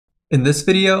In this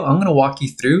video, I'm going to walk you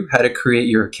through how to create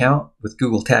your account with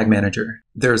Google Tag Manager.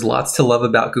 There's lots to love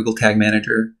about Google Tag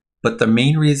Manager, but the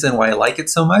main reason why I like it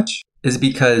so much is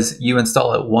because you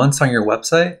install it once on your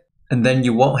website, and then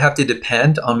you won't have to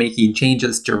depend on making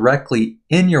changes directly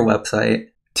in your website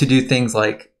to do things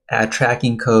like add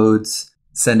tracking codes,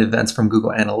 send events from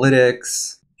Google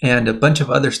Analytics, and a bunch of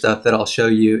other stuff that I'll show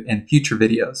you in future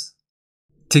videos.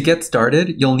 To get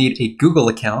started, you'll need a Google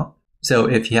account. So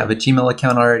if you have a Gmail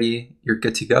account already, you're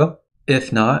good to go.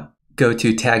 If not, go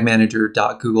to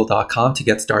tagmanager.google.com to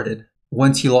get started.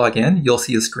 Once you log in, you'll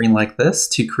see a screen like this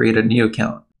to create a new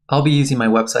account. I'll be using my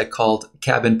website called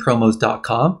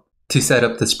cabinpromos.com to set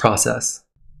up this process.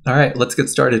 All right, let's get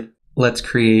started. Let's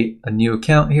create a new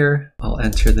account here. I'll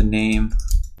enter the name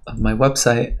of my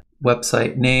website.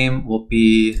 Website name will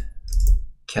be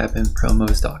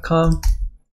cabinpromos.com.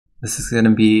 This is going to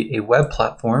be a web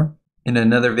platform. In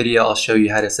another video, I'll show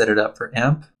you how to set it up for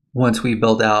AMP. Once we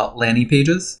build out landing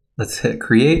pages, let's hit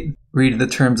create, read the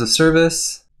terms of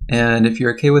service, and if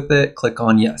you're okay with it, click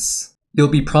on yes. You'll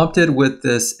be prompted with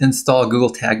this install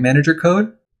Google Tag Manager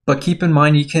code, but keep in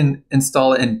mind you can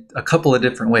install it in a couple of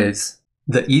different ways.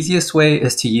 The easiest way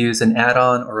is to use an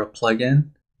add-on or a plugin,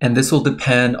 and this will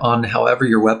depend on however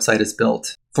your website is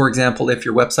built. For example, if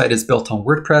your website is built on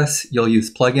WordPress, you'll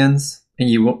use plugins, and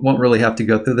you won't really have to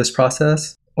go through this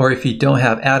process. Or if you don't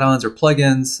have add-ons or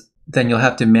plugins, then you'll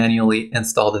have to manually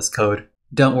install this code.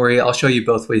 Don't worry, I'll show you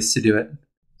both ways to do it.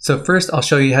 So first, I'll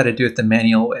show you how to do it the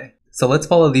manual way. So let's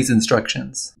follow these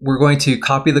instructions. We're going to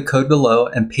copy the code below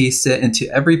and paste it into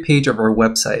every page of our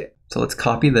website. So let's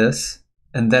copy this,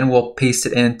 and then we'll paste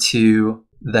it into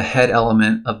the head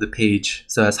element of the page.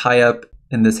 So as high up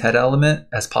in this head element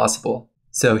as possible.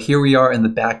 So here we are in the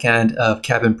back end of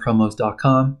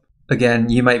cabinpromos.com. Again,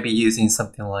 you might be using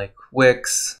something like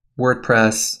Wix,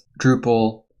 WordPress,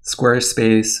 Drupal,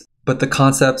 Squarespace, but the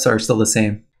concepts are still the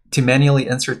same. To manually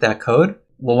insert that code,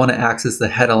 we'll want to access the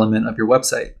head element of your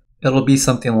website. It'll be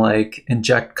something like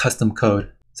inject custom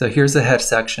code. So here's the head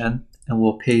section, and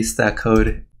we'll paste that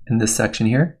code in this section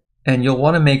here. And you'll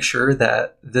want to make sure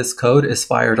that this code is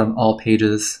fired on all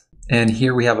pages. And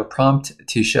here we have a prompt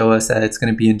to show us that it's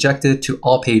going to be injected to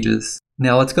all pages.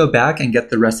 Now let's go back and get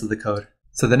the rest of the code.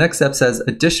 So the next step says,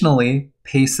 additionally,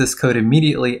 paste this code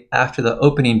immediately after the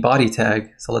opening body tag.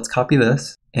 So let's copy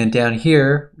this. And down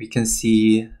here, we can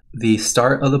see the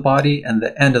start of the body and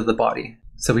the end of the body.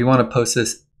 So we want to post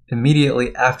this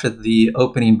immediately after the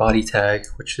opening body tag,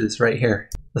 which is right here.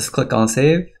 Let's click on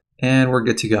save, and we're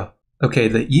good to go. Okay,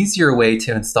 the easier way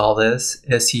to install this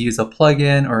is to use a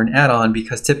plugin or an add-on,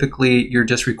 because typically you're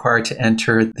just required to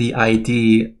enter the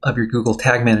ID of your Google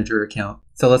Tag Manager account.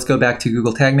 So let's go back to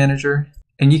Google Tag Manager.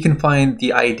 And you can find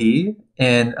the ID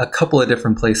in a couple of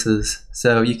different places.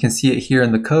 So you can see it here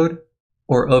in the code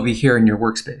or over here in your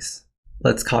workspace.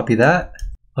 Let's copy that.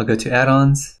 I'll go to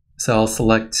add-ons. So I'll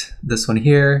select this one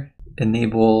here,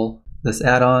 enable this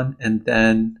add-on, and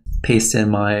then paste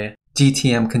in my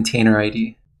GTM container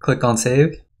ID. Click on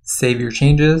save, save your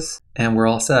changes, and we're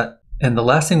all set. And the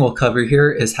last thing we'll cover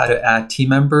here is how to add team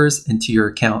members into your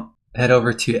account. Head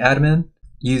over to admin,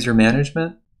 user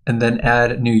management, and then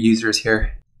add new users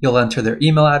here. You'll enter their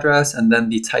email address and then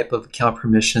the type of account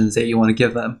permissions that you want to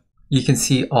give them. You can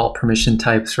see all permission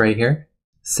types right here.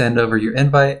 Send over your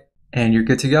invite and you're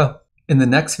good to go. In the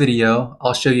next video,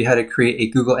 I'll show you how to create a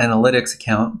Google Analytics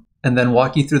account and then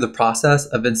walk you through the process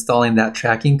of installing that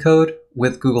tracking code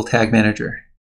with Google Tag Manager.